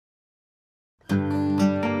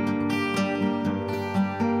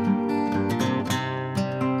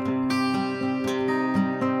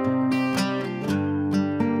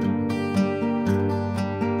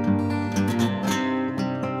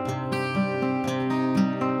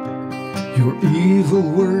Your evil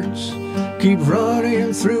words keep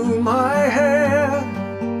running through my head,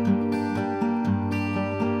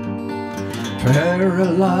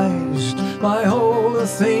 paralyzed by all the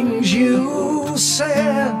things you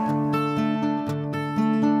said.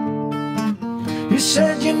 You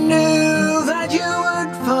said you knew that you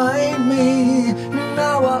would find me.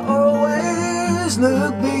 Now I always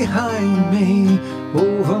look behind me,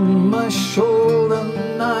 over my shoulder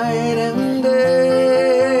night and day.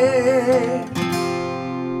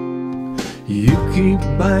 You keep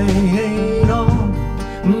banging on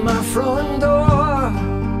my front door,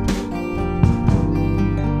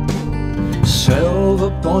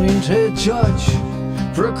 self-appointed judge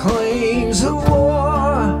proclaims a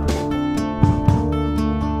war.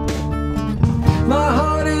 My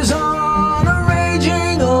heart is on a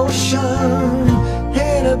raging ocean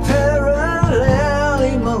in a parallel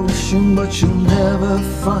emotion, but you'll never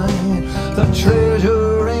find the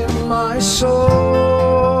treasure in my soul.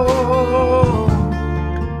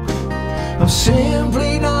 I'm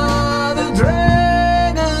simply not the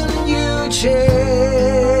dragon you chase.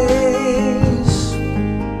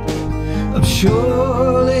 I'm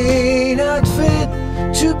surely not fit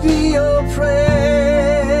to be your prey.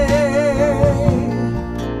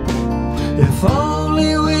 If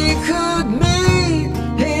only we could meet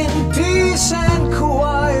in peace and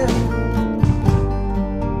quiet,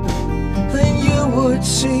 then you would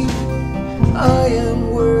see I am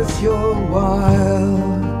worth your while.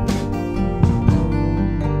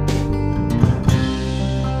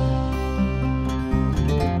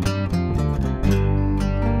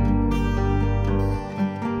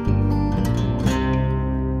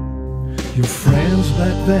 Your friends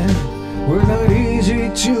back then were not easy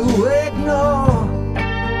to ignore.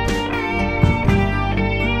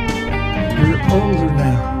 You're older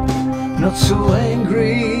now, not so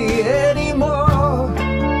angry anymore.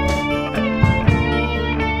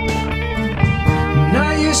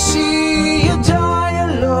 Now you see your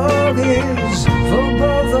dialogue is for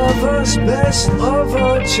both of us, best of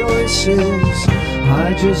our choices.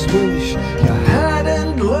 I just wish you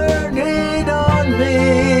hadn't learned it on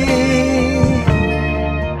me.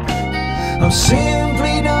 I'm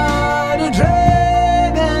simply not a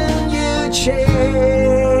dragon you chase.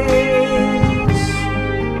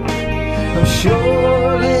 I'm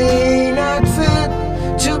surely not fit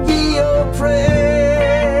to be your prey.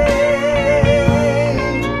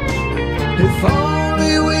 If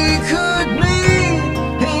only we could meet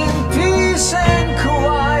in peace and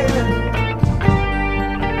quiet,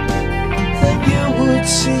 then you would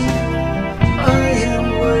see I am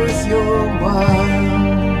worth your while.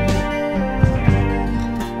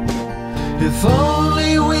 If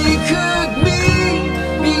only we could meet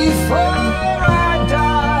before I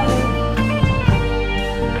die,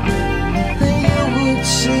 then you would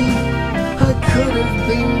see I could have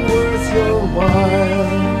been worth your while.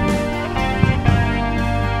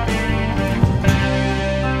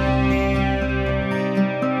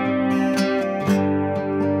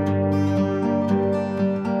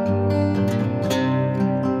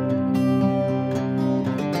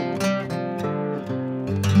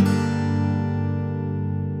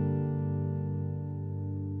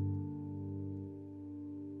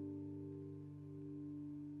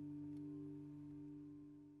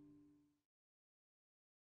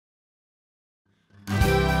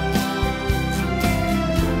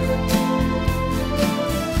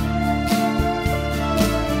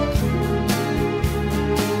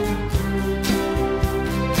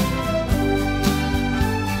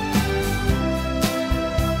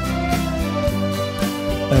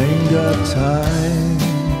 Ain't got time,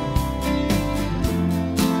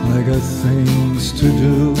 I got things to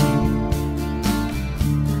do,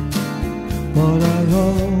 but I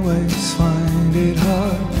always find it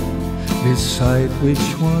hard decide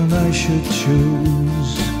which one I should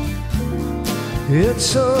choose. It's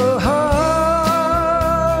so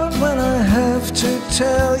hard when I have to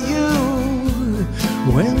tell you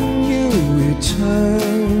when you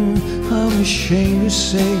return. I'm ashamed to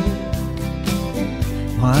say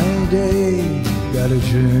my day got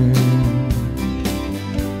adjourned.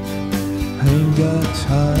 Ain't got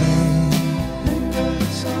time,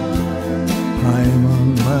 I'm on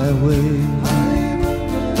my way.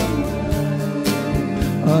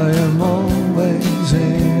 I am always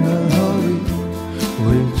in a hurry,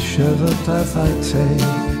 whichever path I take.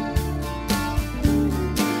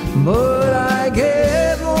 But I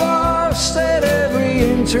get lost at every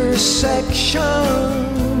intersection,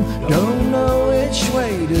 don't know which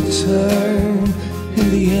way to turn. In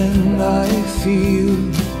the end I feel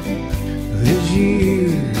this year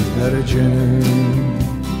got adjourned.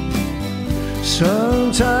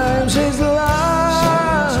 Sometimes it's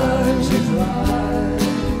life.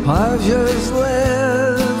 I've just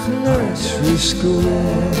left nursery school.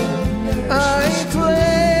 I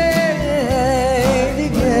played the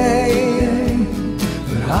game,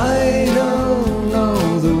 but I don't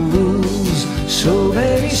know the rules. So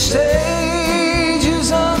many stages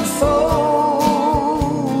unfold,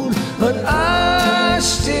 but I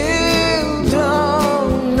still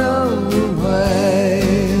don't know the way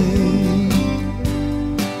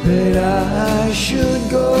that I should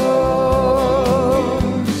go.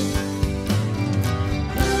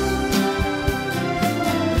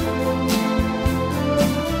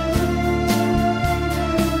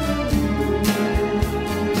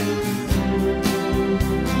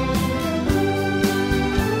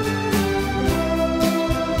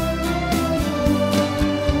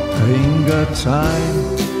 Ain't got time,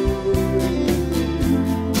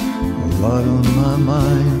 a lot on my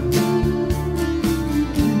mind,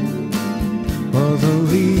 but the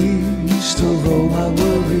least of all my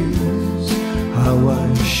worries, how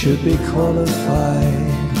I should be qualified.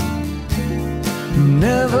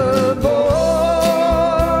 Never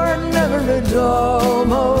bored, never a dull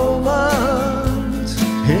moment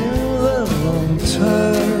in the long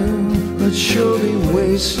term, but surely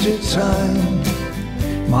wasted time.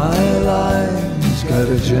 My life's got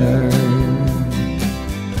a germ.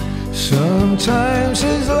 Sometimes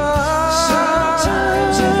it's life.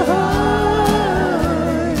 Sometimes it's life.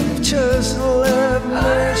 Just left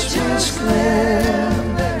nursery school.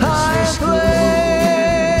 I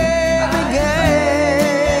played the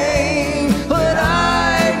game, but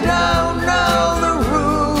I don't know the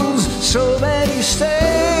rules. So many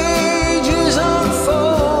stages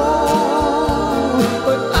unfold,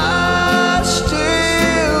 but I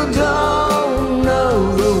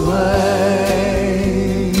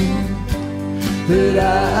that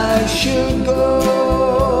I should go.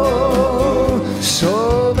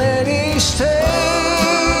 So many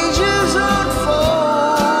stages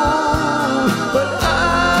unfold, but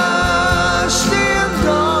I still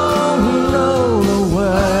don't know the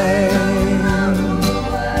way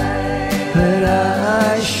that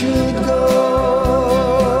I should go.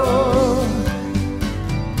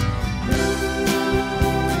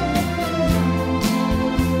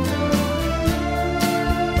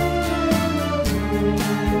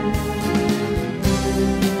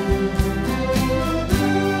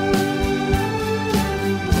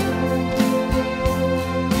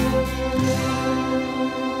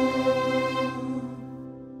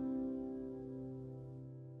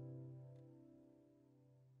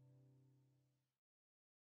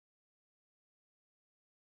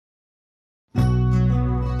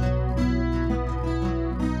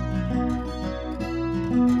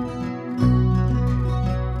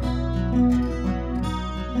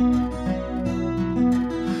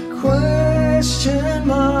 Question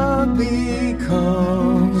mark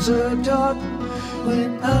becomes a dot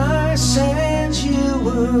when I send you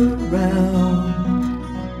around.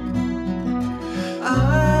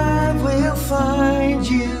 I will find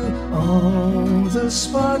you on the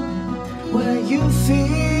spot where you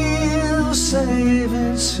feel safe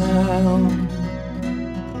and sound.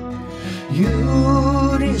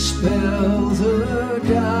 You dispel the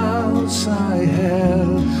doubts I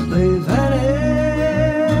held, they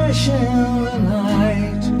vanish in the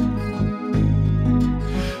night.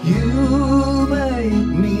 You make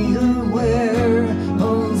me aware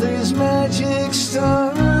of this magic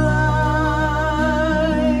starlight.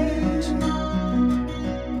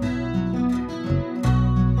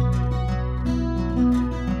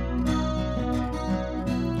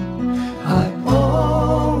 I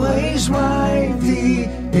always ride the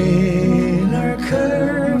inner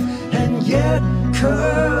curve and yet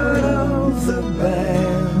cut off the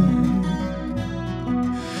band.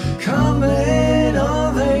 Coming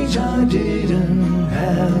of age, I didn't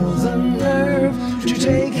have the nerve to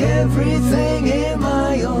take everything in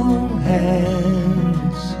my own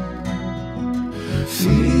hands.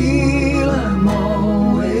 Feel I'm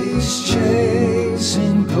always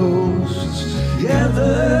chasing ghosts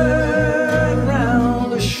gathered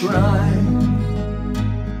round the shrine.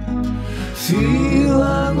 Feel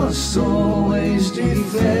I must always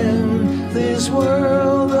defend this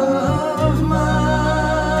world of mine.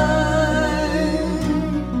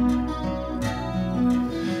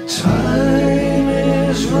 Time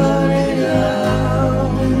is running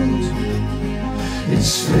out,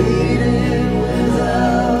 it's fading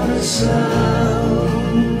without a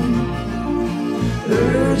sound,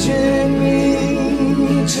 urging me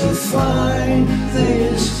to find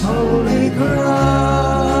this holy ground.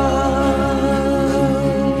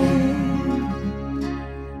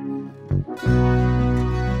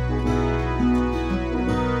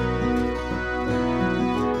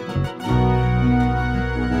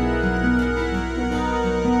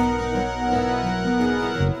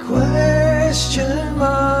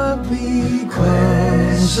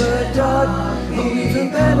 use a dot, even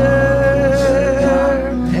better,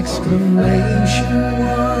 exclamation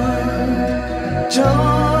one.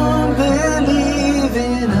 Don't believe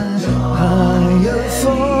in a higher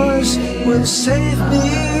force will save me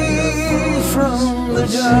from the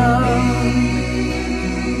dark.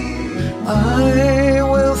 I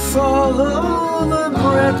will follow the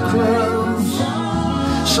breadcrumbs,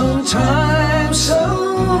 sometimes so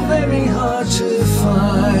very hard to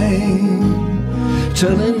find,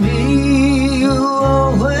 telling me you'll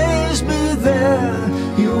always be there,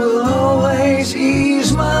 you will always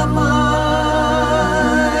ease my mind.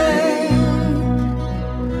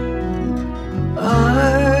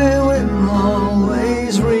 I will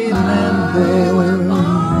always remember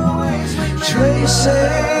traces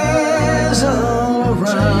all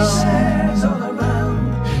around,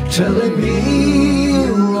 telling me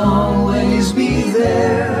you'll always be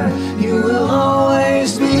there, you will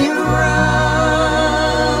always be around,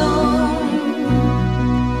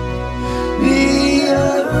 be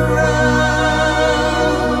around,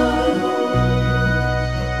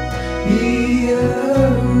 be around.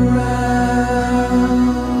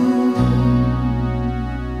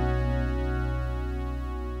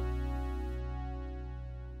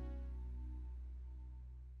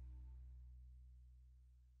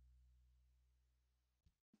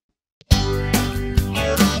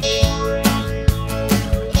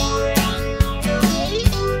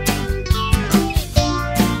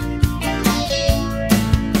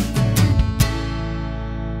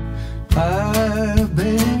 I've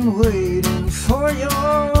been waiting for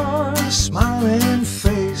your smiling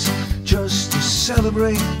face just to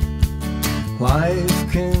celebrate.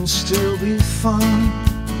 Life can still be fun.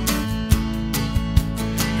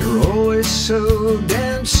 You're always so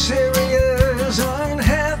damn serious,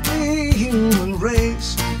 unhappy human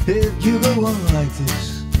race. If you go on like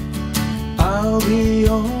this, I'll be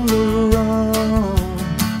on the run.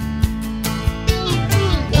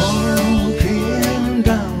 Walking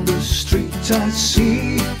down the street, I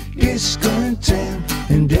see discontent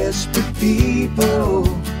and desperate people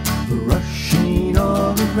rushing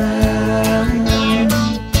all around.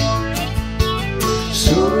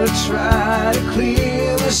 So I try to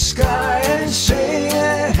clear the sky and sing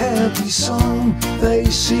a happy song. They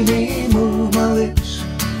see me move my lips,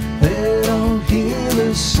 they don't hear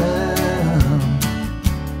the sound.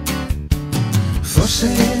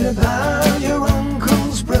 Fussing about your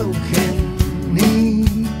uncle's broken knee,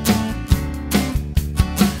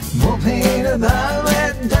 moping about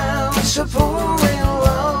that down, supporting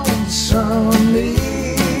lonesome me,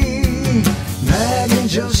 nagging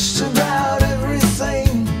just about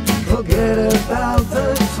everything, forget about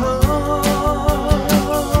the fun.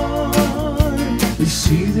 They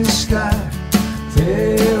see the sky,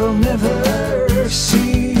 they'll never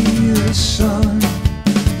see the sun.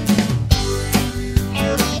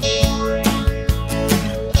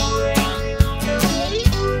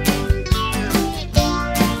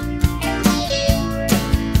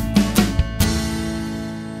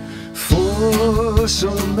 For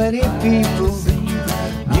so many people,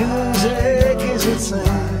 music is a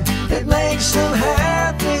thing. It makes them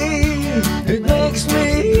happy, it makes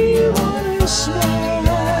me wanna smile.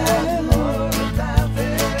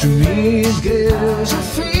 To me it gives a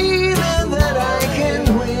feeling that I can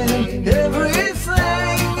win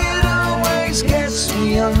everything. It always gets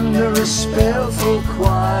me under a spell for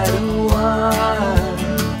quite a while.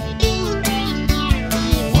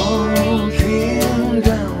 Walking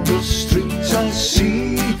down the streets, I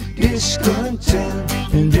see discontent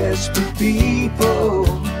and desperate people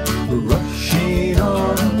rushing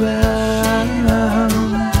all around.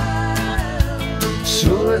 So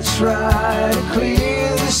I try to clear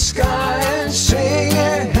the sky and sing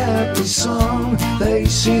a happy song. They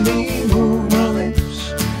see me move my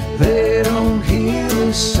lips, they don't hear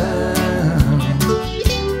the sound.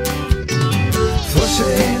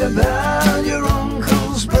 Fussing about your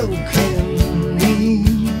uncle's broken knee,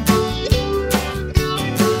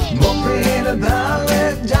 moping about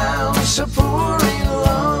let down, supporting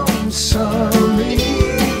lonesome me,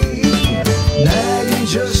 nagging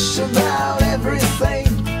just about everything,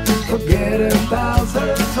 forget about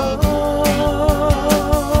the fun.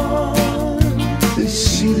 They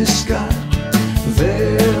see the sky,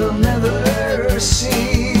 they'll never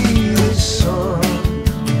see the sun.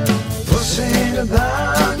 Fussing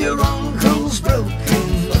about your uncle's broken,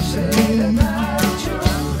 fussing about your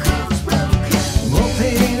uncle's broken,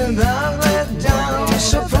 moping about let down,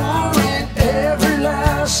 supporting every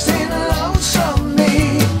last thing lonesome me,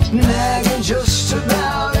 nagging just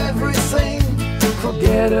about everything,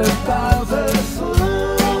 forget about the fun.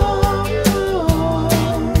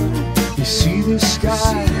 You see the sky,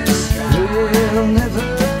 sky. They'll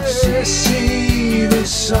never see the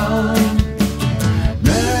sun.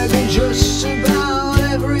 Nagging just about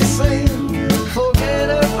everything. Forget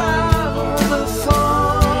about the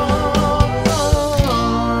fun.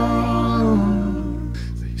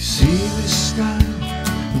 They see the sky,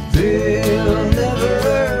 but they'll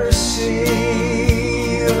never see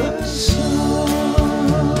the sun.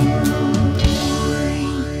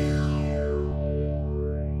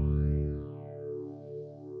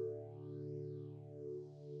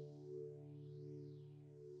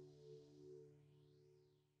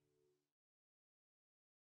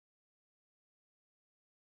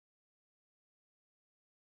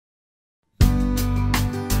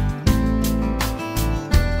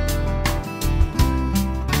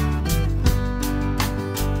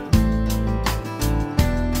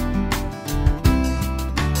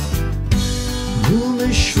 Room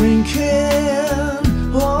is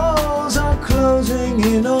shrinking, walls are closing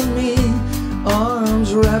in on me,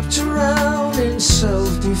 arms wrapped around in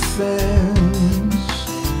self-defense.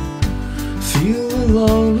 Feel the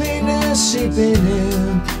loneliness seeping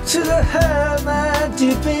in to the heart that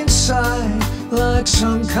deep inside, like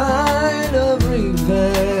some kind of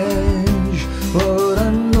revenge. But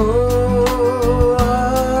I know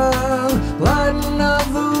I'll lighten up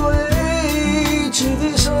the way to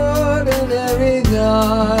this ordinary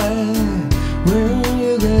guy when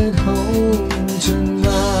you get home tonight.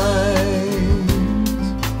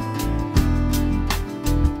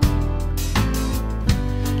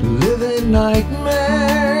 Living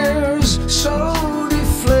nightmares, so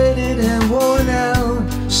deflated and worn out,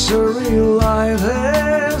 surreal life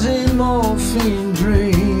as in morphine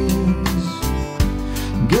dreams.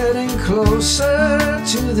 Getting closer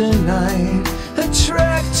to the night,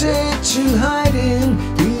 attracted to hiding,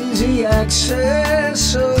 easy access,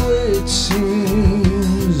 so it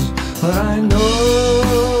seems. But I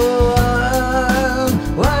know I'll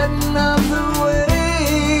lighten up the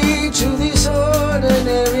way to this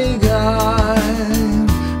ordinary guy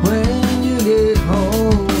when you get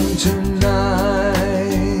home tonight.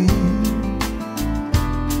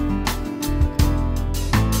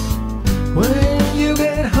 When you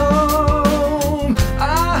get home,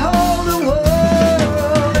 I hold the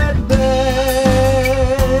world at bay.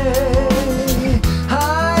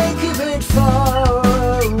 I keep it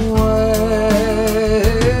far away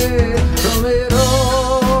from it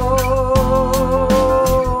all,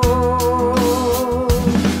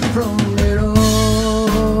 from it all,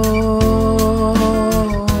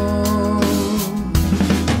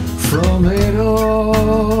 from it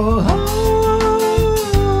all.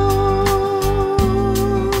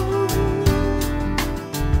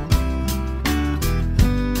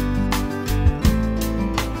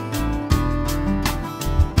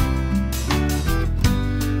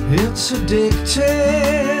 It's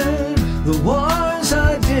addicting, the ones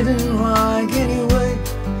I didn't like anyway.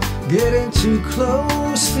 Getting too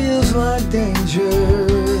close feels like danger.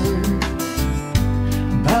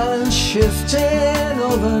 Balance shifting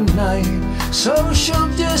overnight, social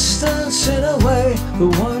distance in a way. The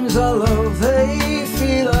ones I love, they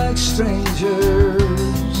feel like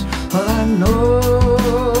strangers. But I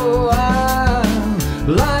know I'm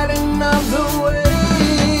lighting up the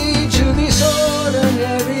way to this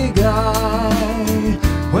ordinary guy.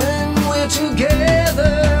 When we're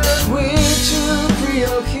together, we're too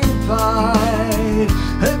preoccupied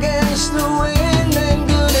against the wind and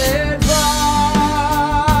good advice.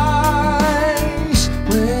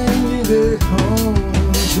 When you get home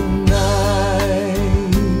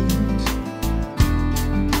tonight,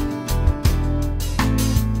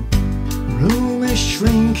 room is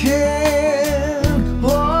shrinking,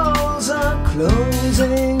 walls are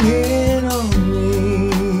closing in on me.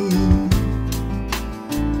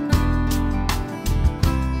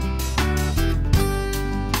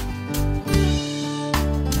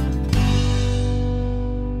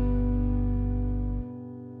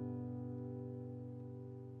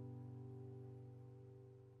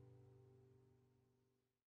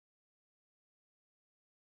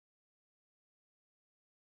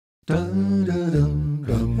 Dun dun dun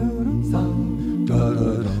dun dun dun dun dun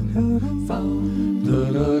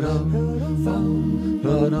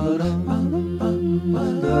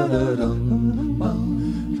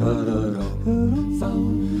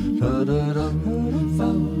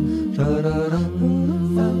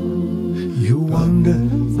You wander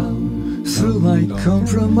through my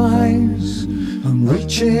compromise. I'm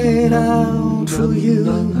reaching out for you.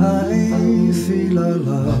 I feel our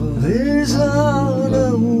love is on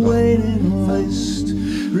a waiting list,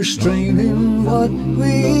 restraining what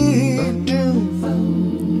we do.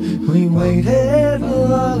 We waited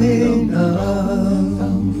long enough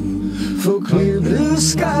for clear blue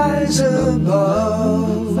skies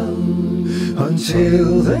above,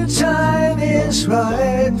 until the time is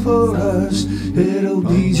right for us. It'll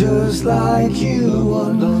be just like you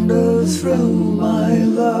wander through my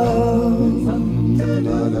love,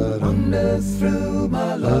 wander through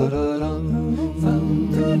my love.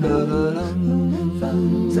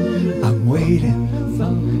 I'm waiting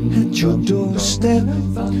at your doorstep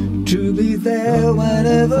to be there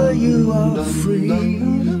whenever you are free,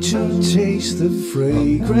 to taste the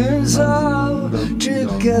fragrance of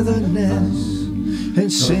togetherness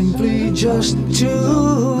and simply just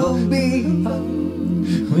to be.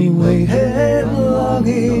 We waited long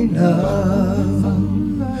enough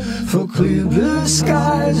for clear blue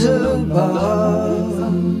skies above,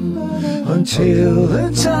 until the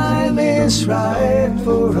time is right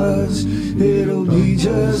for us. It'll be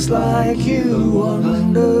just like you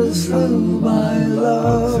wander through my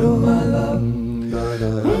love, through my love.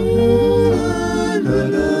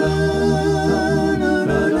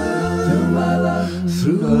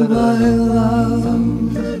 Through my love,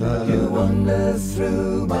 you wander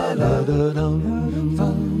through my love,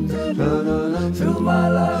 through my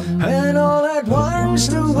love. And all at once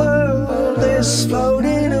the world is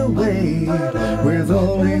floating away with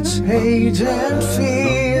all its hate and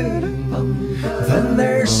fear. Then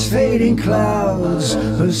there's fading clouds,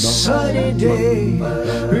 a sunny day.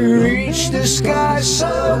 We reach the sky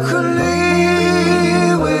so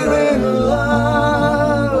clear, we're in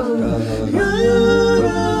love.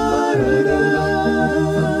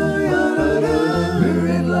 We're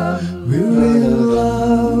in love, we're in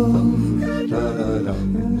love.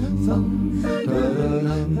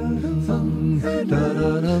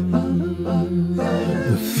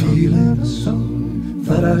 The feelings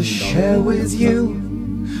that I share with you,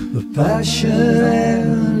 the passion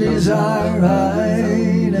and desire,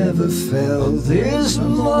 I never felt this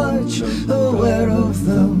much aware of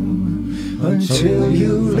them until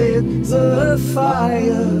you lit the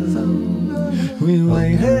fire. We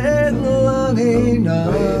waited long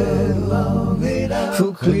enough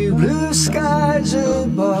for clear blue skies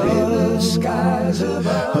above,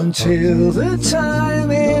 until the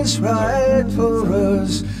time is right for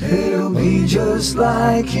us. It'll be just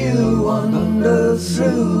like you wander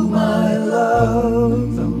through my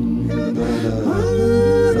love.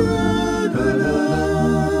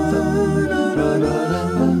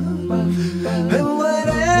 And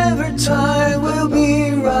whenever time will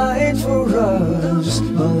be right for us,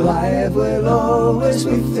 my life will always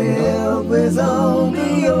be filled with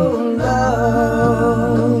only your love.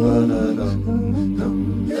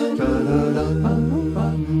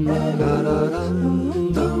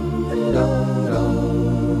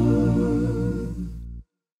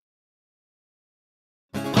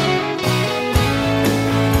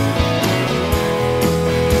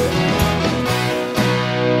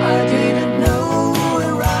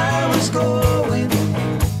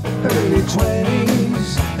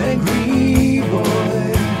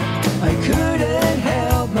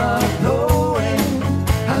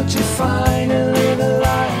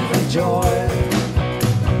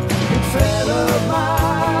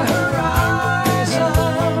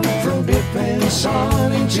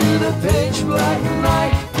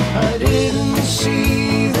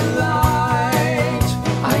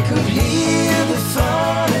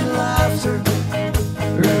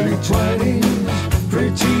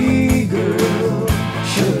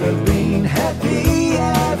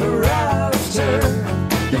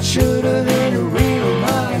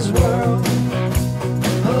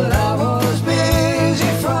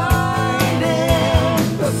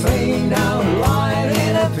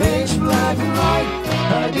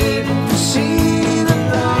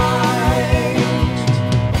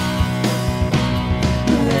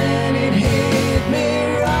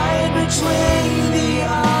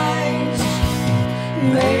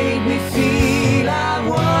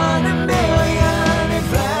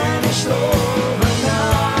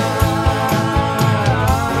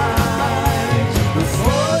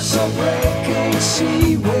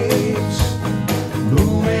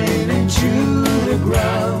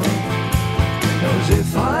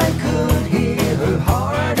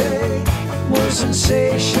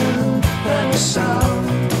 Sensation and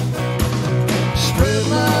sound. Spread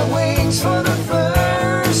my wings for the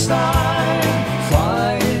first time,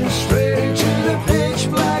 flying straight into the pitch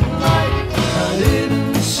black night. I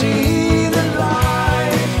didn't see the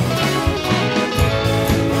light.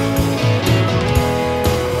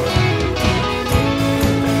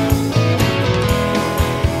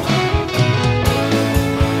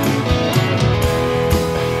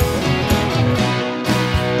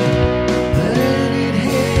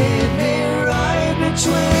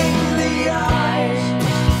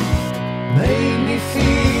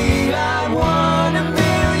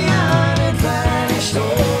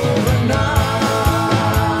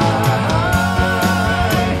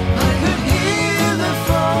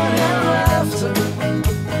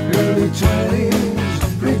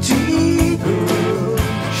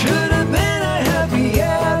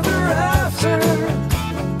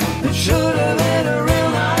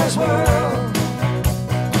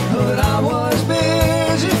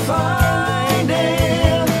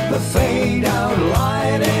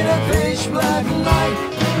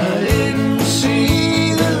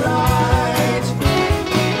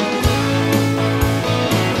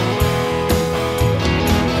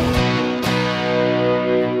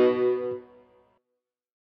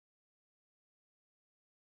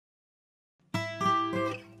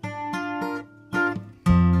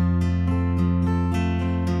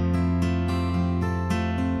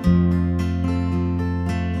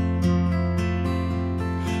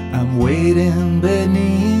 I'm waiting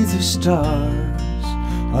beneath the stars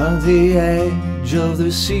on the edge of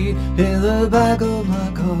the seat in the back of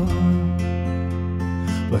my car.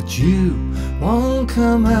 But you won't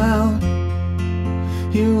come out.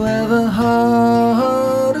 You have a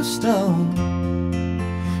heart of stone.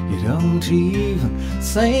 You don't even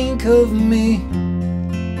think of me.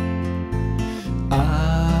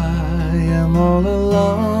 I am all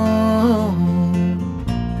alone.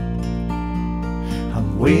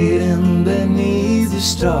 I'm waiting beneath the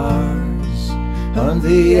stars on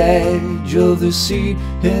the edge of the seat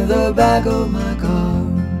in the back of my car.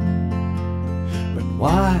 But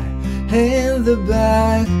why in the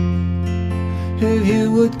back? If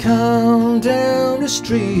you would come down the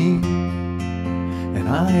street and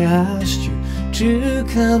I asked you to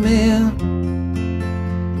come in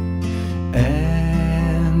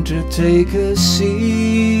and to take a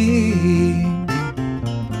seat.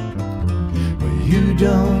 Well, you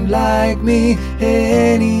don't like me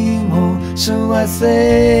anymore, so I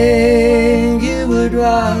think you would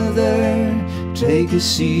rather take a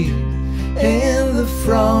seat in the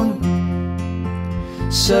front.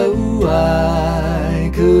 So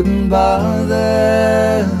I couldn't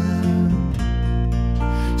bother.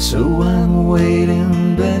 So I'm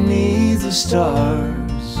waiting beneath the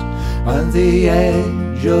stars on the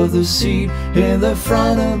edge of the seat in the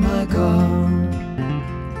front of my car.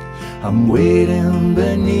 I'm waiting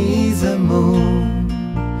beneath the moon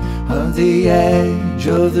on the edge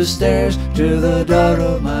of the stairs to the door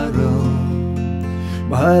of my room.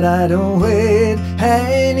 But I don't wait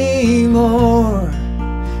anymore.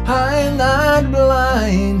 I'm not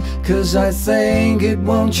blind, 'cause I think it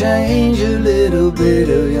won't change a little bit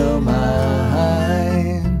of your mind.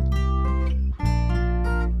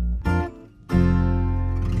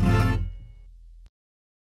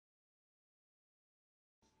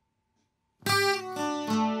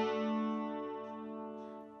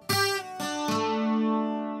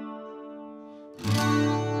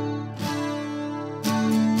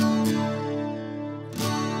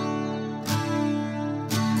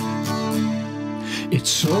 It's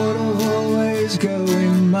sort of always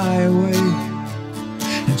going my way,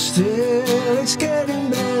 and still it's getting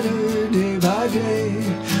better day by day.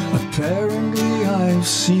 Apparently I've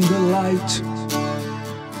seen the light,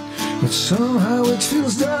 but somehow it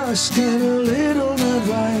feels dusk and a little not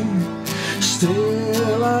right.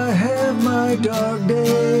 Still I have my dark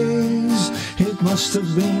days. It must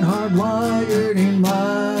have been hardwired in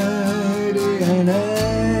my DNA.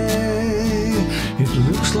 It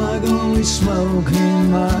looks like only smoke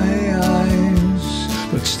in my eyes,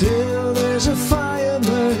 but still there's a fire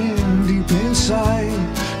burning deep inside,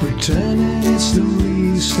 pretending it's the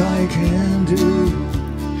least I can do.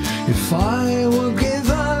 If I would give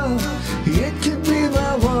up, it could be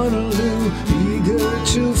my Waterloo, eager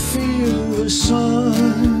to feel the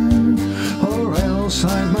sun, or else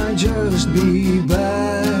I might just be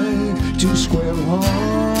back to square one.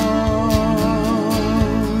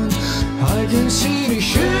 I can see the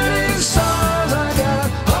shooting stars, I got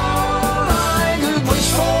all I could wish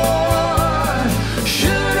for.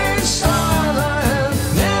 Shooting stars I have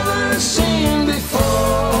never seen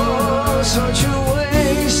before. Such a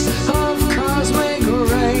waste of cosmic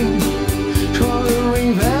rain,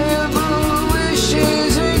 coloring variable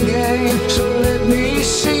wishes again. So let me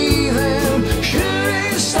see them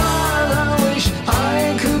shooting stars. I wish I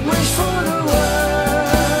could wish for the world.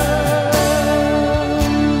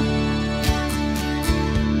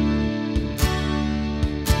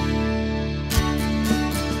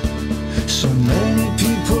 So many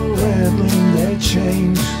people rattling their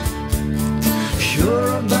chains, sure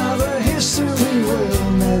about the history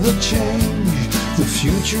will never change. The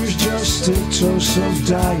future's just a toss of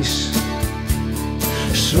dice.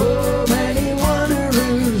 So many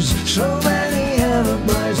wanderers, so many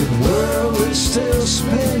alibis. The world is still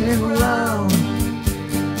spinning round,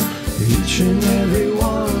 each and every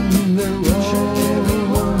one their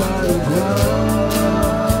own battleground.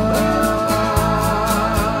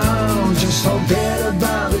 Just forget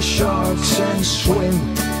about the sharks and swim.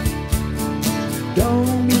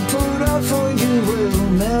 Don't be put off or you will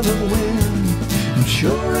never win. I'm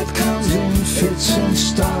sure it comes in fits and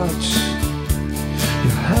starts.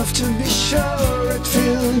 You have to be sure it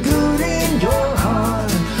feels good in your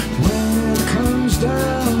heart. When it comes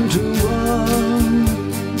down to one,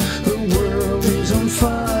 the world is on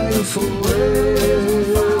fire for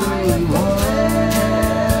everyone.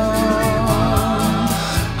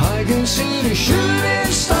 I can see the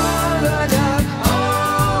shooting stars, I got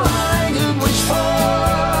all I could wish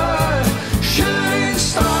for. Shooting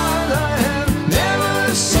stars I have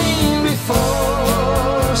never seen before.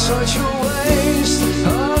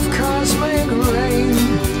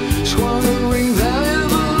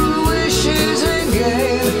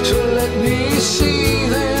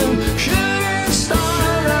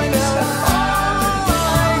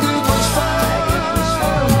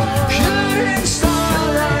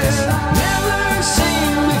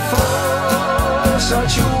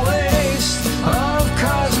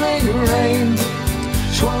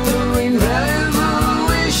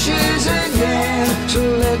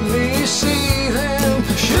 me see them.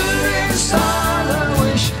 Shooting star, I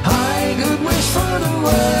wish I could wish for the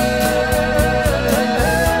world.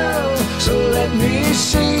 So let me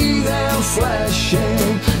see them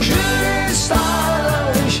flashing. Shooting star,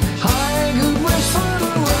 I wish I could wish for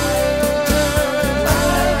the world. I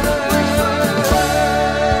could wish for the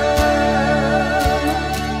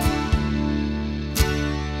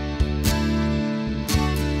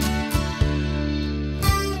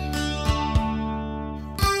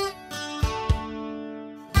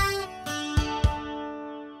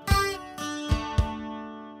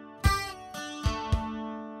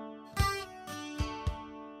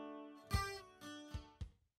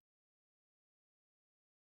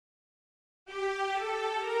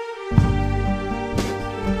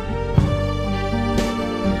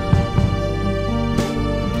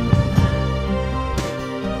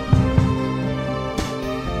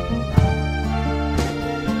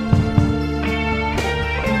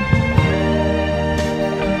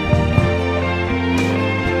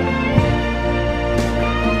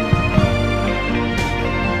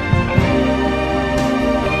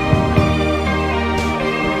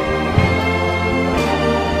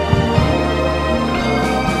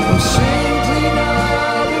I'm singing